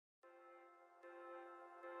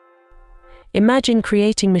Imagine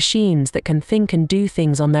creating machines that can think and do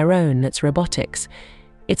things on their own. That's robotics.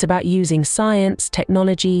 It's about using science,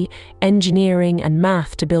 technology, engineering, and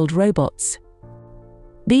math to build robots.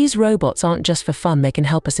 These robots aren't just for fun, they can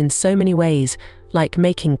help us in so many ways, like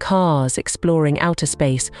making cars, exploring outer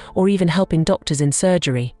space, or even helping doctors in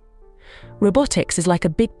surgery. Robotics is like a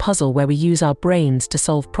big puzzle where we use our brains to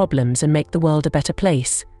solve problems and make the world a better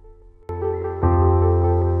place.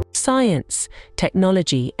 Science,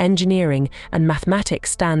 technology, engineering, and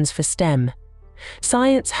mathematics stands for STEM.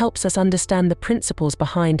 Science helps us understand the principles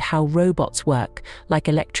behind how robots work, like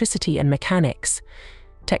electricity and mechanics.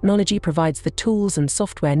 Technology provides the tools and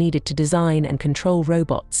software needed to design and control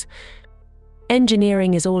robots.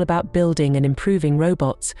 Engineering is all about building and improving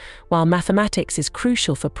robots, while mathematics is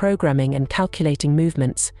crucial for programming and calculating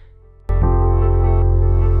movements.